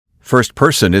First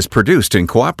Person is produced in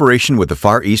cooperation with the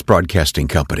Far East Broadcasting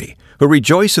Company, who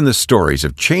rejoice in the stories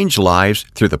of changed lives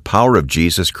through the power of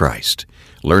Jesus Christ.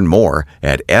 Learn more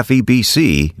at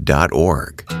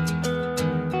febc.org.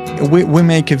 We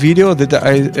make a video that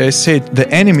I said the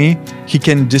enemy, he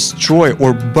can destroy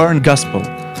or burn gospel,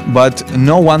 but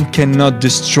no one cannot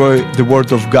destroy the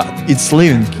word of God. It's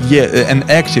living, and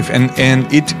active, and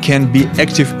it can be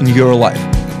active in your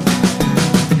life.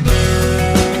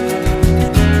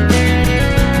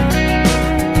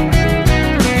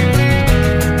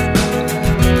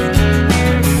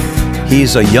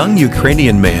 He's a young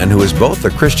Ukrainian man who is both a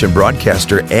Christian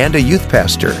broadcaster and a youth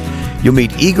pastor. You'll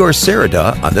meet Igor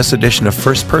Sereda on this edition of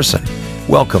First Person.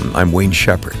 Welcome, I'm Wayne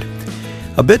Shepherd.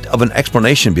 A bit of an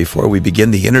explanation before we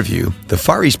begin the interview. The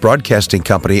Far East Broadcasting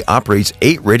Company operates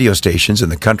 8 radio stations in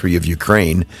the country of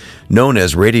Ukraine. Known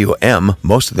as Radio M,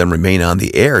 most of them remain on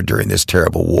the air during this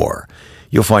terrible war.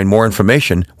 You'll find more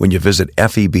information when you visit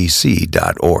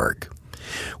febc.org.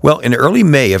 Well, in early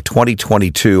May of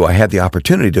 2022, I had the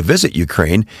opportunity to visit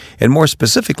Ukraine, and more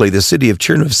specifically the city of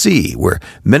Chernivtsi, where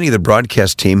many of the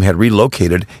broadcast team had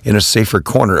relocated in a safer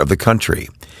corner of the country.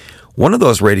 One of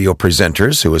those radio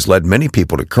presenters who has led many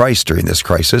people to Christ during this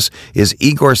crisis is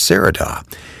Igor Sereda.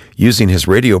 Using his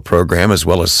radio program as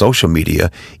well as social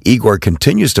media, Igor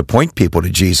continues to point people to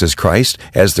Jesus Christ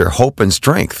as their hope and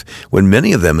strength when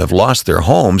many of them have lost their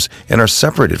homes and are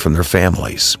separated from their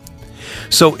families.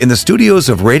 So, in the studios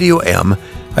of Radio M,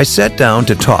 I sat down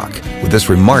to talk with this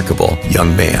remarkable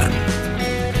young man.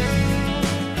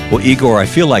 Well, Igor, I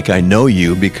feel like I know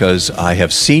you because I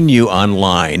have seen you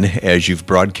online as you've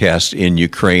broadcast in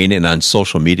Ukraine and on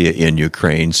social media in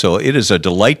Ukraine. So it is a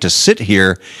delight to sit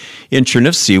here in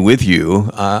Chernivtsi with you.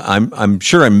 I'm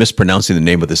sure I'm mispronouncing the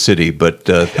name of the city, but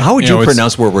how would you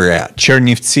pronounce where we're at?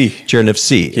 Chernivtsi.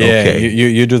 Chernivtsi. Yeah, okay.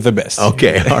 You do the best.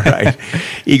 Okay, all right.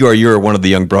 Igor, you're one of the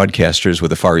young broadcasters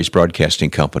with the Far East Broadcasting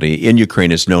Company. In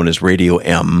Ukraine, it's known as Radio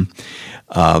M.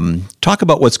 Talk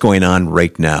about what's going on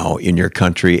right now in your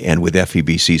country and with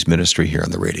FEBC's ministry here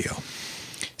on the radio.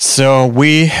 So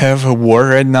we have a war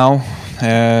right now.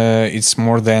 It's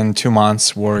more than 2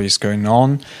 months war is going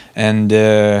on, and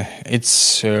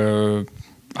it's a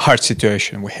hard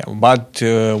situation we have. But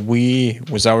we,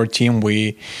 with our team,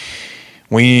 we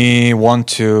want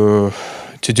to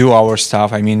do our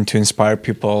stuff. I mean, to inspire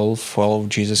people, follow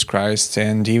Jesus Christ,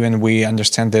 and even we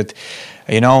understand that,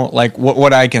 like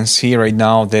what I can see right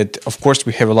now, that of course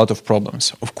we have a lot of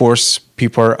problems. Of course,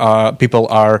 people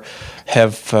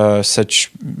have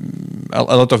such a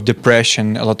lot of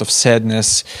depression, a lot of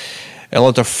sadness. A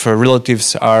lot of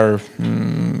relatives are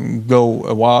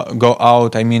go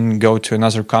out. I mean, go to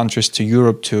another countries, to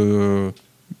Europe, to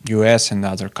U.S. and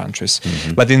other countries.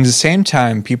 Mm-hmm. But in the same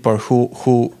time, people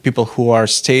who are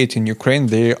stayed in Ukraine,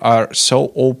 they are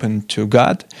so open to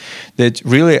God that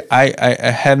really I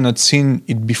have not seen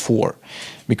it before,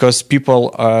 because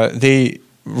people they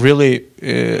really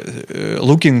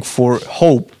looking for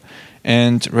hope.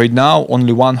 And right now,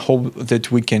 only one hope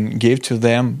that we can give to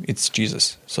them, it's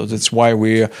Jesus. So that's why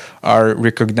we are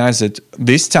recognized that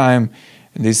this time,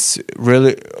 this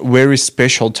really very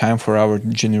special time for our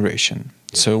generation.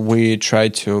 So we try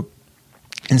to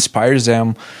inspire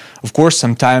them. Of course,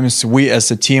 sometimes we as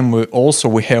a team, we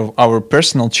have our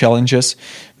personal challenges.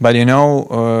 But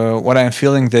what I'm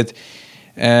feeling that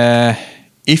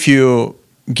if you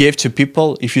give to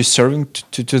people, if you serving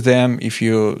to them, if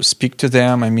you speak to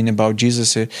them, I mean about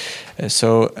Jesus.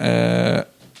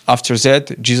 After that,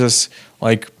 Jesus,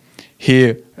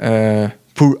 he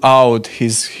pour out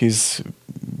his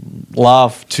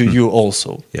love to you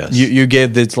also. Yes. You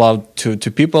gave that love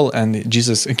to people, and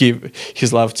Jesus gave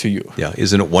his love to you. Yeah,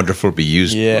 isn't it wonderful to be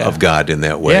used of God in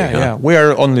that way? Yeah. We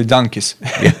are only donkeys.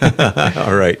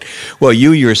 All right. Well,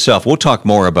 you yourself, we'll talk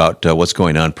more about what's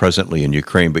going on presently in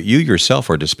Ukraine, but you yourself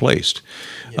are displaced.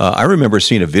 Yeah. I remember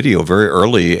seeing a video very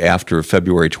early after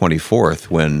February 24th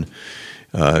when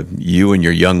you and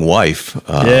your young wife,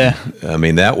 I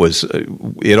mean, that was,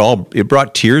 it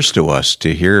brought tears to us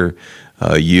to hear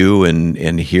you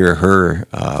and hear her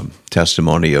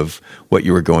testimony of what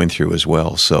you were going through as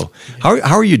well. So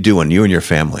how are you doing, you and your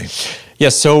family? Yeah,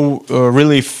 so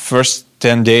really first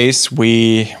 10 days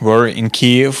we were in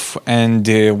Kiev, and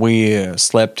we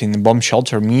slept in a bomb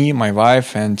shelter, me, my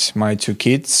wife, and my 2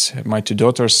 kids, my 2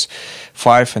 daughters,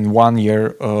 5 and 1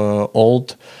 year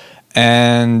old.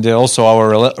 And also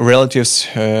our relatives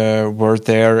were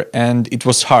there, and it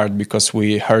was hard because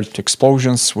we heard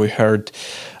explosions, we heard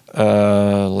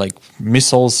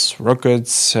missiles,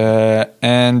 rockets,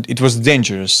 and it was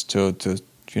dangerous to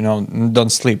don't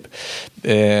sleep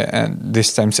and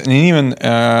these times. And even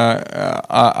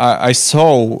I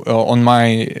saw on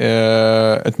my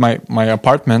at my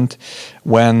apartment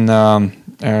when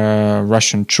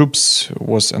Russian troops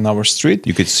was on our street.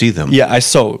 You could see them. Yeah, I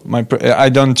saw. I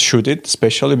don't shoot it,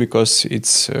 especially because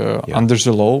it's under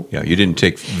the law. Yeah, you didn't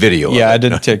take video. Yeah, of it. I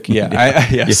didn't take.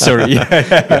 Yeah, sorry.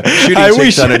 Yeah. Shooting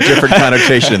takes on a different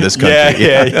connotation in this country.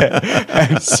 Yeah.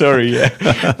 I'm sorry. Yeah,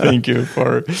 thank you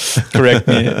for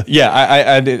correcting me. Yeah,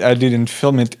 I didn't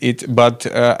film it, but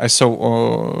I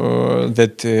saw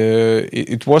that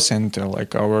it wasn't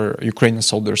like our Ukrainian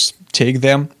soldiers take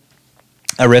them.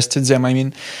 Arrested them, I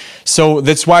mean. So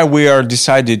that's why we are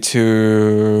decided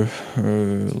to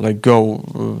go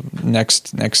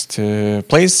next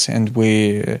place, and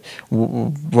we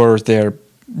were there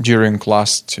during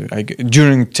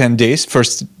 10 days,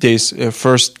 first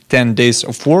 10 days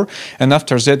of war, and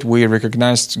after that we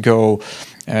recognized go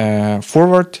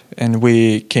forward, and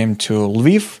we came to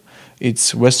Lviv.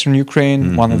 It's Western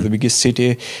Ukraine, one of the biggest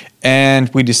city, and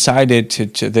we decided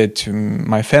that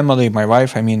my family, my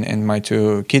wife, and my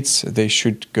 2 kids, they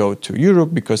should go to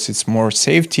Europe because it's more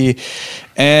safety,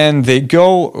 and they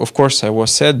go. Of course, I was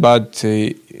sad, but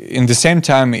in the same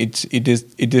time, it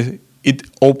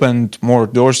opened more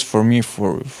doors for me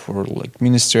for like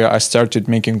ministry. I started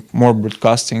making more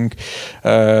broadcasting,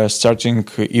 starting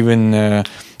even.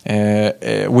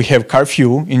 We have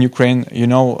curfew in Ukraine,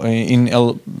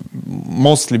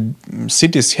 mostly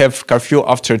cities have curfew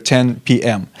after 10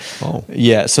 p.m. Oh.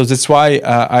 Yeah, so that's why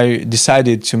I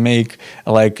decided to make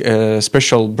like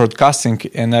special broadcasting,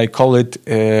 and I call it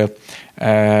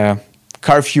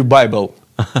Curfew Bible.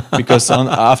 Because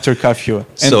after curfew.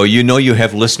 So you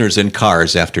have listeners in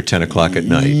cars after 10 o'clock at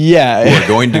night. Yeah. Who are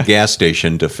going to gas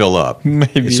station to fill up.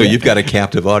 Maybe. So you've got a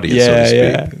captive audience, so to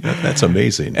speak. Yeah. That's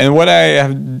amazing. And what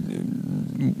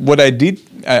I did,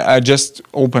 I just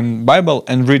opened Bible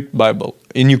and read Bible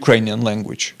in Ukrainian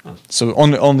language. So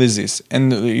only this.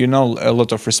 And a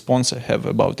lot of response I have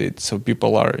about it. So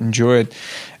people are enjoy it.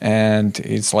 And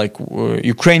it's like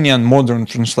Ukrainian modern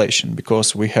translation,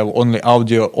 because we have only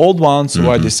audio old ones. So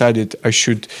I decided I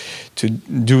should to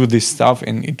do this stuff,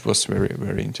 and it was very,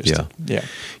 very interesting. Yeah.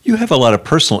 You have a lot of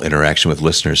personal interaction with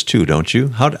listeners too, don't you?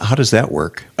 How does that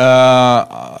work?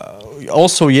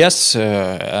 Also, yes.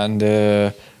 And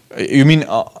you mean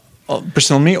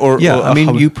personally me or? Yeah,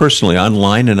 you personally,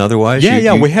 online and otherwise.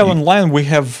 We have online. We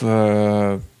have.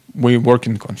 We're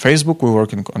working on Facebook. We're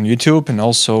working on YouTube, and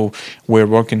also we're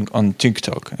working on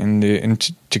TikTok. And in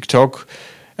TikTok,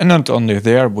 and not only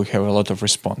there, we have a lot of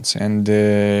response. And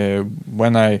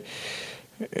when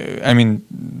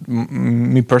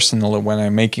me personally, when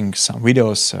I'm making some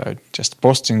videos, just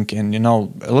posting, and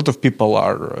a lot of people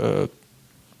are.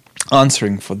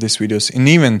 Answering for these videos. And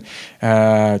even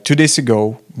 2 days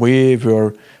ago, we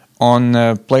were on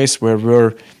a place where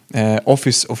we're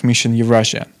Office of Mission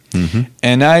Eurasia.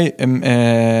 And I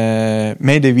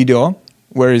made a video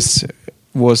where it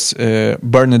was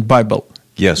burned Bible.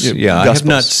 Yes, Gospels. I have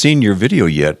not seen your video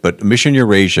yet, but Mission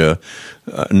Eurasia,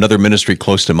 another ministry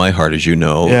close to my heart, as you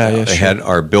know, had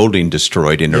our building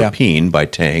destroyed in Irpin by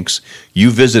tanks.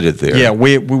 You visited there. Yeah,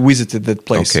 we visited that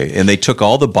place. Okay, and they took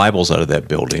all the Bibles out of that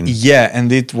building. Yeah,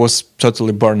 and it was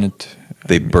totally burned.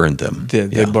 They burned them.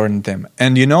 They burned them.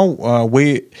 And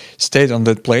we stayed on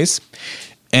that place.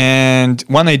 And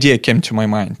one idea came to my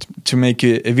mind to make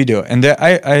a video, and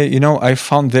I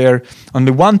found there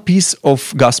only one piece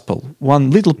of gospel,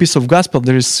 one little piece of gospel.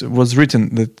 Was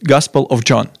written the Gospel of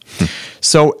John.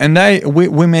 So, and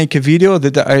we make a video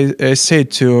that I say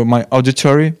to my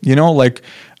auditory,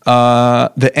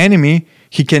 the enemy,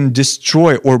 he can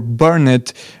destroy or burn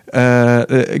it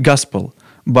gospel.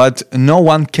 But no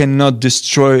one cannot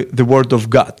destroy the word of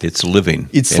God. It's living.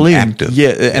 It's and living,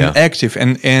 active. Active,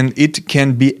 and it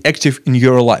can be active in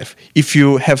your life. If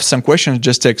you have some questions,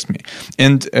 just text me.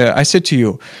 And I said to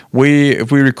you, we're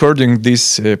recording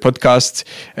this podcast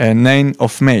 9th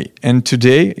of May, and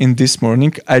today, in this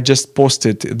morning, I just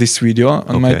posted this video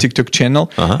on my TikTok channel,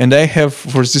 and I have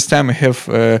for this time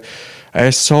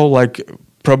I saw like.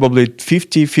 Probably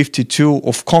 52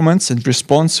 of comments and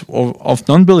response of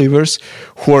non-believers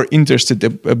who are interested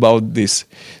about this.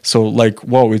 So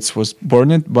wow, it was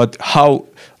burned, but how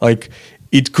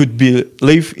it could be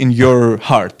live in your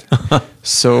heart.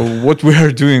 So what we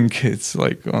are doing, it's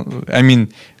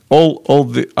all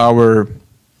our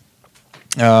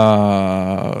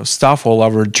stuff, all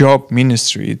our job,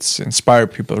 ministry, it's inspire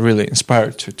people, really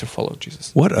inspired to follow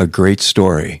Jesus. What a great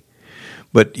story.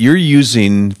 But you're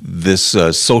using this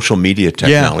social media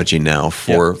technology now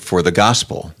for the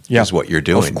gospel, is what you're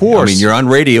doing. Of course. You're on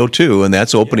radio too, and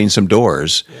that's opening some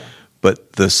doors. Yeah.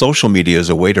 but the social media is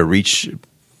a way to reach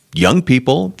young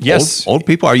people, Yes. old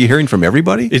people. Are you hearing from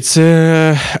everybody? It's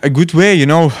a good way, you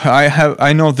know.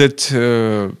 I know that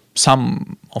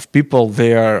some of people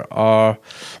there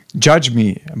judge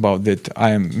me about that I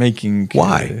am making.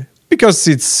 Why? Because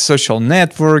it's social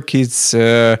network. It's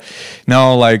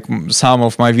like some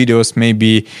of my videos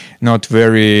maybe not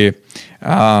very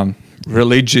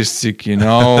religious, you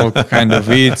know, kind of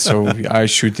it. So I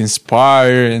should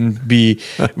inspire and be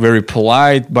very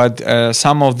polite. But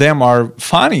some of them are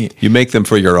funny. You make them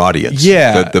for your audience.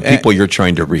 Yeah. The people you're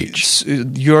trying to reach.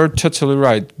 You're totally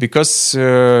right. Because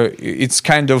it's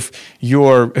kind of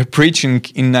you're preaching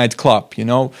in nightclub, you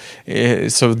know.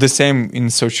 So the same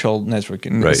in social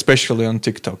networking, Right. especially on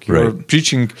TikTok. You're Right.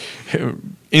 preaching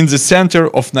in the center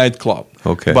of nightclub.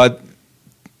 Okay. But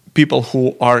people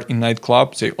who are in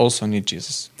nightclubs, they also need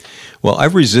Jesus. Well,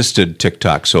 I've resisted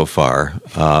TikTok so far.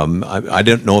 I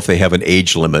don't know if they have an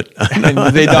age limit.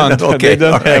 They don't. Okay. They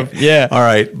don't all right. have. Yeah. All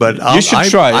right. But You should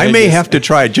try, I I may guess. have to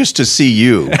try it just to see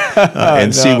you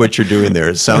and see No. what you're doing there.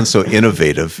 It sounds so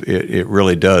innovative. It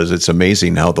really does. It's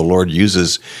amazing how the Lord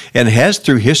uses and has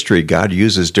through history. God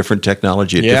uses different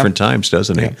technology at Yeah. different times,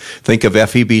 doesn't He? Yeah. Think of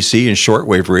FEBC and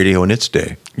shortwave radio in its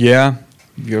day, Yeah.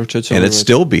 You're totally and it's right.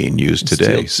 still being used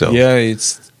today. Still- yeah,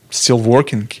 it's still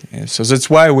working. So that's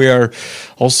why we are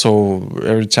also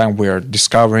every time we are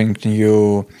discovering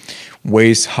new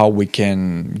ways how we can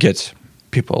get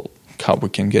people, how we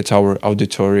can get our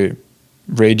auditory,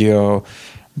 radio,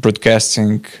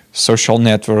 broadcasting, social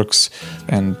networks,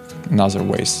 and in other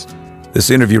ways. This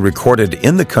interview recorded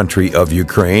in the country of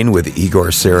Ukraine with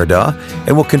Igor Sereda,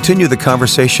 and we'll continue the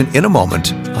conversation in a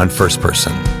moment on First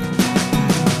Person.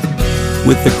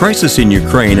 With the crisis in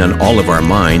Ukraine on all of our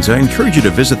minds, I encourage you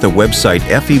to visit the website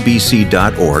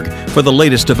febc.org for the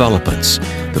latest developments.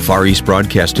 The Far East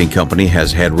Broadcasting Company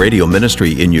has had radio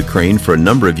ministry in Ukraine for a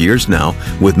number of years now,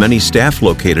 with many staff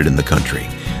located in the country.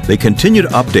 They continue to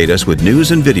update us with news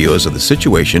and videos of the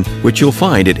situation, which you'll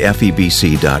find at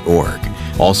febc.org.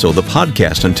 Also, the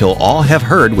podcast Until All Have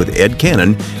Heard with Ed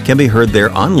Cannon can be heard there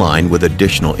online with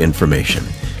additional information.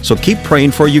 So keep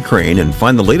praying for Ukraine and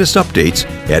find the latest updates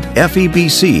at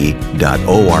febc.org.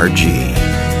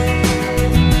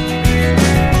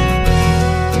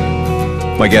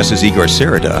 My guest is Igor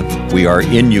Sereda. We are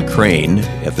in Ukraine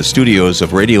at the studios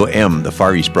of Radio M, the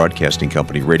Far East Broadcasting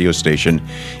Company radio station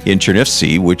in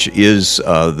Chernivtsi, which is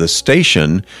the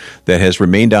station that has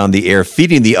remained on the air,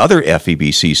 feeding the other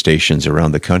FEBC stations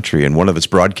around the country. And one of its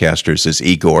broadcasters is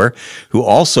Igor, who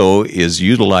also is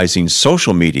utilizing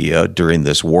social media during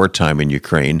this wartime in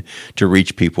Ukraine to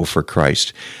reach people for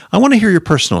Christ. I want to hear your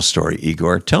personal story,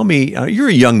 Igor. Tell me, you're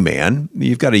a young man.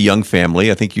 You've got a young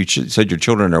family. I think you said your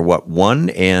children are what, 1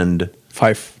 and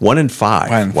 5. 1 and 5.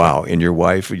 1 and 5. Wow. And your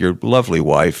wife, your lovely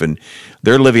wife, and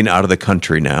they're living out of the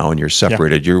country now, and you're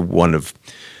separated. Yeah. You're one of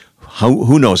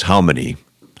who knows how many,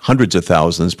 hundreds of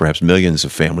thousands, perhaps millions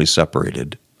of families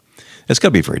separated. It's got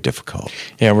to be very difficult.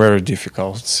 Yeah, very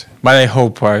difficult. But I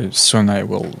hope soon I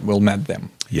will meet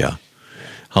them. Yeah.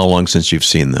 How long since you've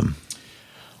seen them?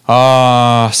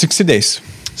 60 days.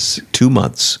 2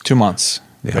 months. 2 months.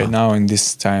 Yeah. Right now, in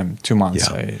this time, 2 months.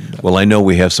 Yeah. Well, I know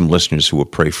we have some listeners who will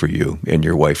pray for you and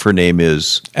your wife. Her name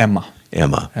is? Emma.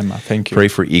 Emma, thank you. Pray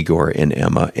for Igor and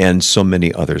Emma and so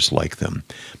many others like them.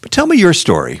 But tell me your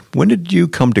story. When did you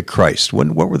come to Christ?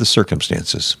 What were the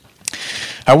circumstances?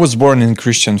 I was born in a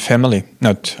Christian family.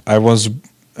 When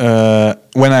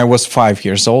I was 5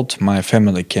 years old, my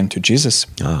family came to Jesus.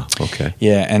 Ah, okay.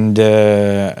 Yeah, and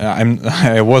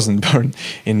I wasn't born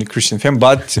in a Christian family,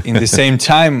 but in the same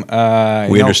time,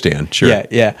 we understand. Sure.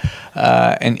 Yeah.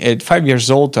 And at 5 years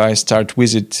old, I started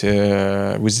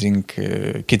visiting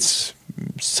kids'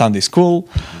 Sunday school,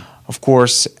 of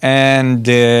course. And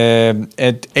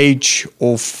at age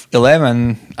of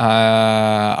 11,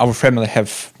 our family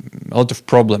have a lot of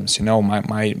problems. You know,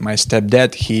 my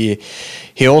stepdad, he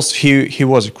was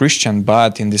a Christian,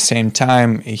 but in the same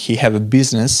time he have a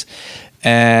business,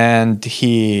 and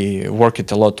he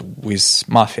worked a lot with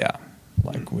mafia,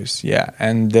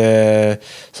 and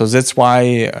so that's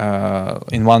why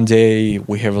in one day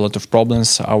we have a lot of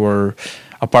problems. Our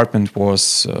apartment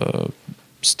was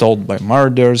stolen by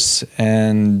murders,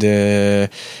 and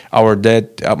our dad,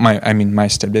 my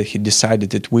stepdad, he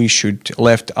decided that we should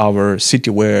left our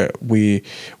city where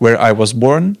I was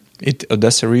born, in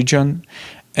Odessa region,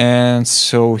 and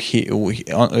so he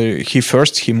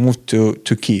moved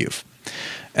to Kiev,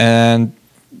 and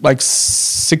like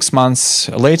 6 months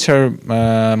later,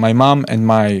 my mom and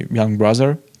my young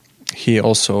brother, he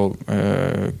also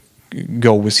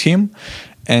go with him.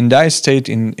 And I stayed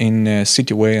in a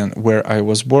city where I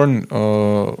was born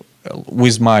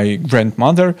with my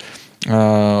grandmother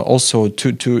also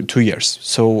 2 years.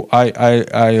 So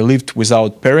I lived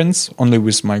without parents, only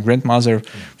with my grandmother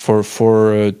for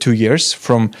 2 years,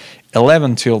 from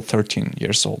 11 till 13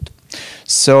 years old.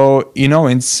 So,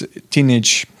 it's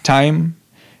teenage time,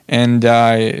 and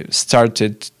I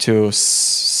started to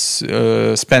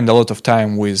spend a lot of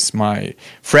time with my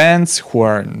friends who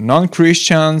are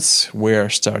non-Christians. We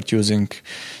start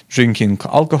drinking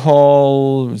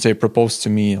alcohol. They proposed to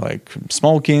me like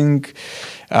smoking.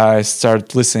 I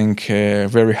start listening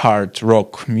very hard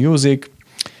rock music.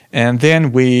 And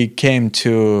then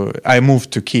I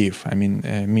moved to Kiev. I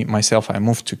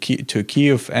moved to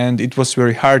Kiev, and it was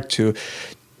very hard to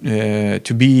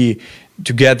be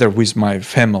together with my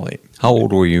family. How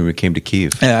old were you when you came to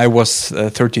Kiev? I was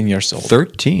 13 years old.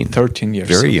 13? 13 years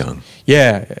Very old. young.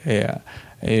 Yeah.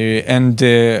 And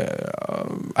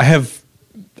I have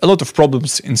a lot of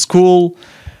problems in school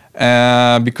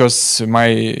because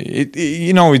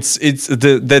it's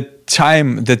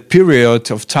that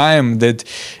period of time that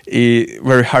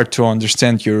very hard to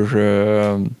understand your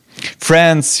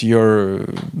friends, your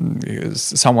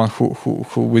someone who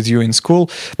with you in school.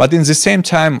 But in the same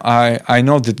time, I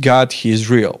know that God, He is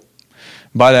real.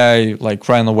 But I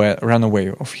ran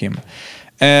away of Him.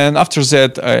 And after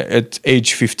that, at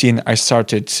age 15, I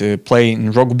started playing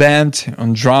in rock band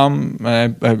on drum.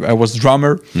 I was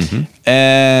drummer,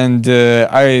 and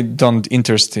I don't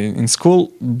interest in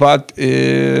school. But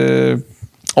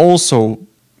also,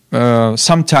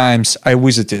 sometimes I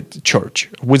visited church,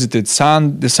 visited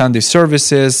the Sunday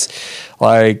services.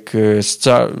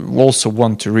 Also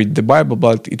want to read the Bible,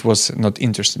 but it was not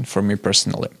interesting for me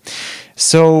personally.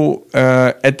 So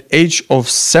at age of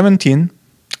 17.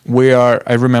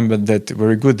 I remember that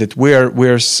very good, that we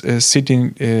are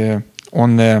sitting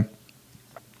on the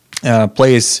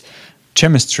place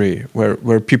chemistry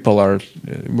where people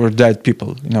where dead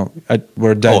people,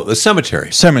 were dead. Oh, the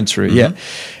cemetery. Cemetery, yeah.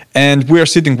 And we are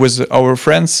sitting with our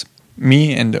friends,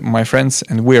 me and my friends,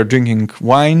 and we are drinking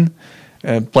wine,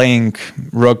 playing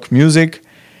rock music.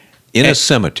 In a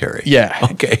cemetery. Yeah.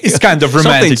 Okay. It's kind of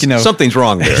romantic, Something's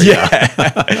wrong there. Yeah.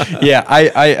 Yeah.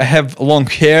 I have long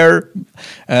hair,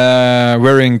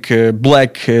 wearing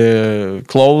black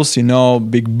clothes,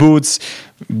 big boots,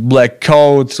 black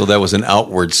coat. So that was an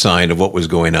outward sign of what was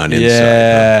going on inside.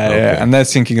 Yeah. Okay. Yeah. And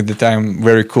that's thinking at the time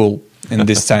very cool in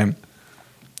this time.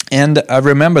 And I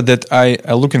remember that I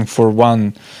looking for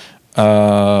one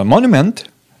monument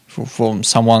from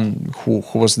someone who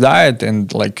was died and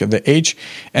the age,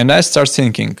 and I start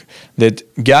thinking that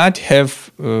God have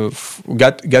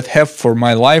for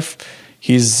my life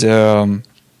his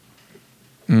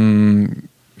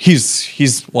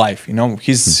life,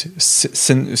 his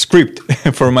script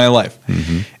for my life.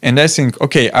 And I think,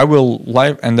 okay, I will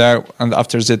live, and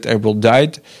after that I will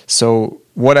die. So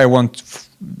what I want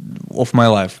of my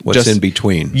life, what's in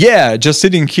between? Yeah, just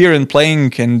sitting here and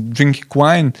playing and drinking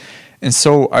wine. And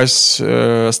so I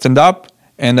stand up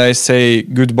and I say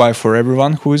goodbye for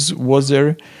everyone who was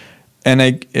there, and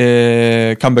I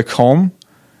come back home.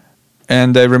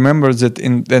 And I remember that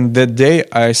in that day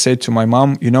I said to my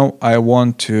mom, I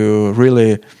want to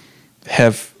really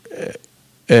have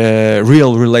a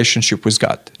real relationship with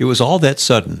God. It was all that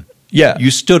sudden. Yeah,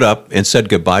 you stood up and said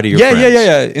goodbye to your friends.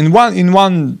 Yeah. In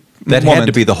one. That moment. had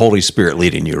to be the Holy Spirit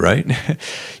leading you, right?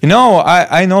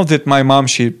 I know that my mom,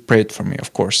 she prayed for me,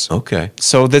 of course. Okay.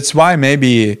 So that's why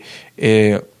maybe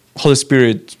Holy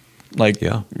Spirit,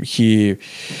 He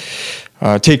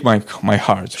take my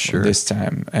heart this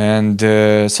time. And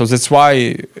so that's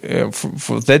why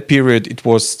for that period, it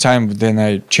was time then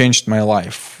I changed my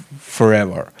life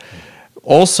forever.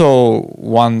 Also,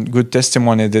 one good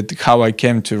testimony that how I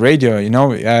came to radio,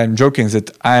 I'm joking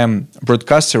that I am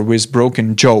broadcaster with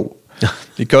broken jaw.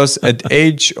 Because at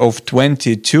age of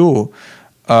 22,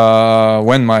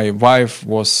 when my wife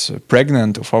was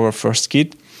pregnant of our first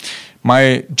kid,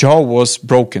 my jaw was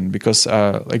broken because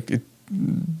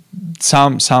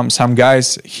some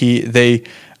guys they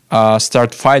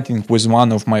start fighting with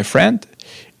one of my friend,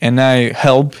 and I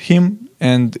helped him,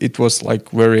 and it was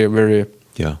very, very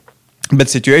bad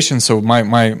situation. So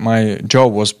my jaw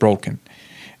was broken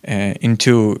in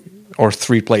 2 or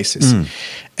 3 places.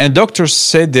 And doctors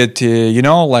said that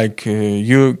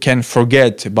you can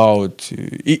forget about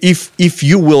if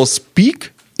you will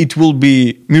speak, it will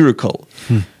be miracle.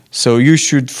 So you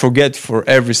should forget for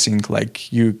everything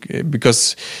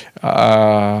because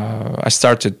I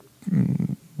started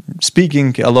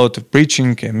speaking a lot, of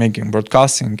preaching and making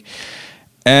broadcasting.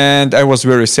 And I was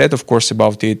very sad, of course,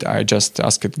 about it. I just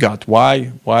asked God,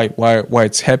 why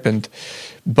it's happened.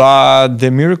 But the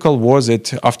miracle was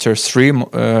that after 3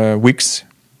 weeks,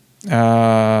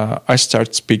 I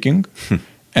start speaking,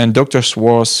 and doctors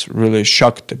was really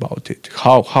shocked about it.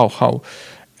 How?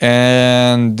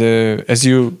 And as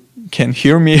you can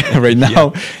hear me right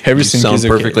now, everything you sound is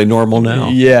okay. perfectly normal now.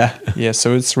 Yeah.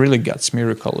 So it's really God's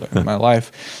miracle in my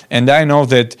life, and I know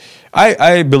that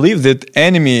I believe that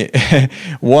enemy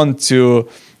want to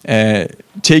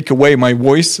take away my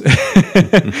voice,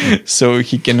 so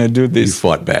he cannot do this. You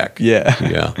fought back.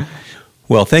 Yeah.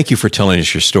 Well, thank you for telling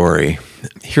us your story.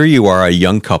 Here you are, a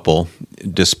young couple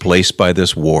displaced by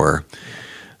this war.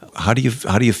 How do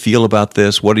you feel about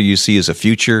this? What do you see as a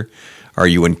future? Are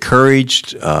you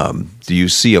encouraged? Do you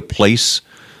see a place?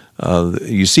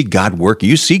 You see God work.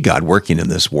 You see God working in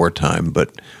this wartime.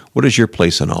 But what is your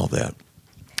place in all that?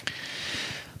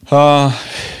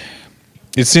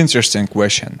 It's an interesting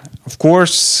question. Of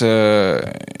course,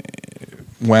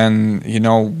 when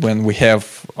we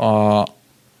have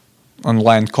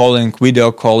online calling,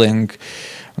 video calling,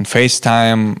 on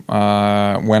FaceTime,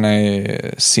 when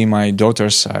I see my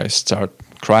daughters, I start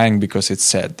crying because it's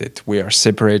sad that we are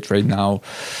separate right now.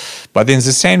 But in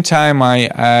the same time,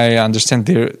 I understand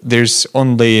there's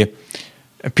only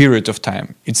a period of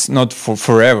time. It's not for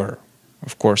forever.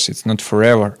 Of course, it's not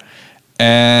forever.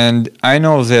 And I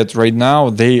know that right now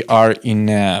they are in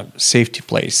a safety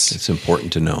place. It's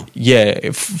important to know. Yeah,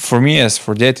 for me as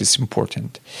for that, it's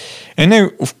important. And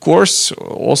then, of course,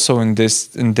 also in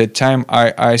that time,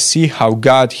 I see how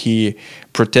God, He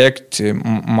protect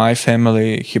my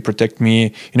family. He protect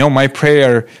me. My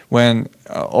prayer when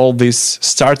all this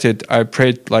started, I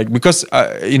prayed because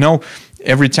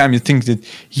every time you think that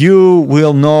you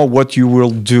will know what you will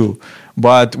do.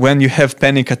 But when you have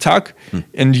panic attack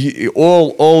and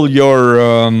all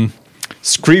your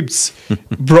scripts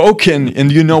broken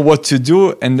and you know what to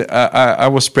do, and I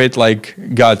was prayed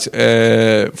God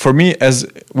for me as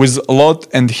with Lot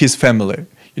and his family.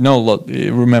 Lot.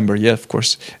 Remember, of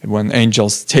course, when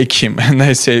angels take him, and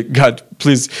I say, God,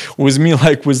 please, with me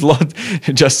like with Lot,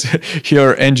 just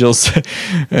hear angels,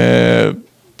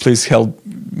 please help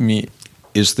me.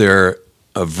 Is there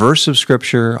a verse of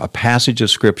Scripture, a passage of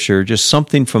Scripture, just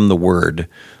something from the Word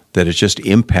that has just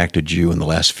impacted you in the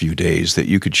last few days that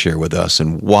you could share with us,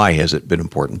 and why has it been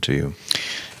important to you?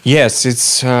 Yes,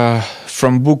 it's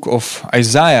from book of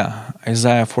Isaiah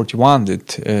 41,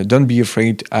 that don't be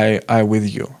afraid, I with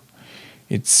you.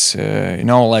 It's, I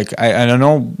don't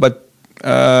know, but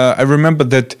I remember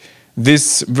that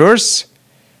this verse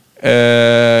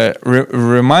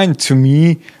remind to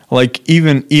me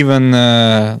even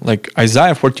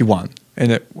Isaiah 41.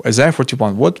 And Isaiah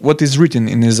 41, what is written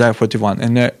in Isaiah 41?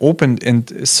 And I opened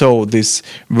and saw this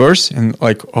verse and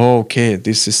okay,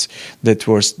 this is that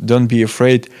verse. Don't be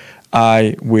afraid,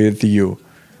 I with you.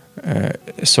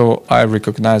 So I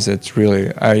recognize that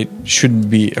really I shouldn't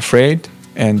be afraid,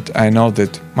 and I know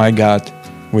that my God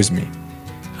with me.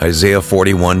 Isaiah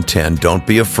 41:10, don't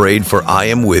be afraid, for I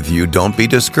am with you. Don't be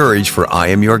discouraged, for I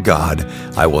am your God.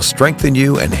 I will strengthen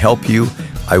you and help you.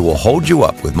 I will hold you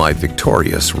up with my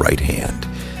victorious right hand.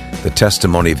 The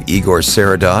testimony of Igor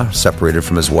Sereda, separated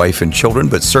from his wife and children,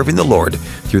 but serving the Lord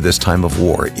through this time of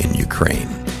war in Ukraine.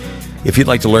 If you'd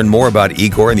like to learn more about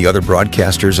Igor and the other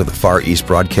broadcasters of the Far East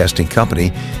Broadcasting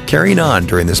Company carrying on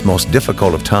during this most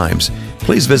difficult of times,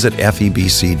 please visit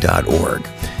febc.org.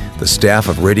 The staff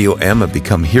of Radio M have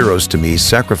become heroes to me,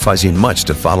 sacrificing much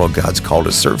to follow God's call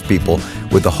to serve people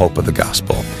with the hope of the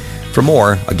gospel. For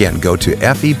more, again, go to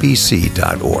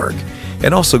febc.org.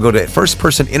 And also go to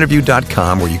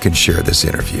firstpersoninterview.com where you can share this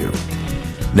interview.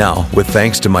 Now, with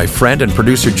thanks to my friend and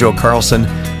producer Joe Carlson,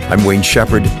 I'm Wayne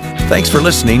Shepherd. Thanks for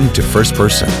listening to First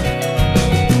Person.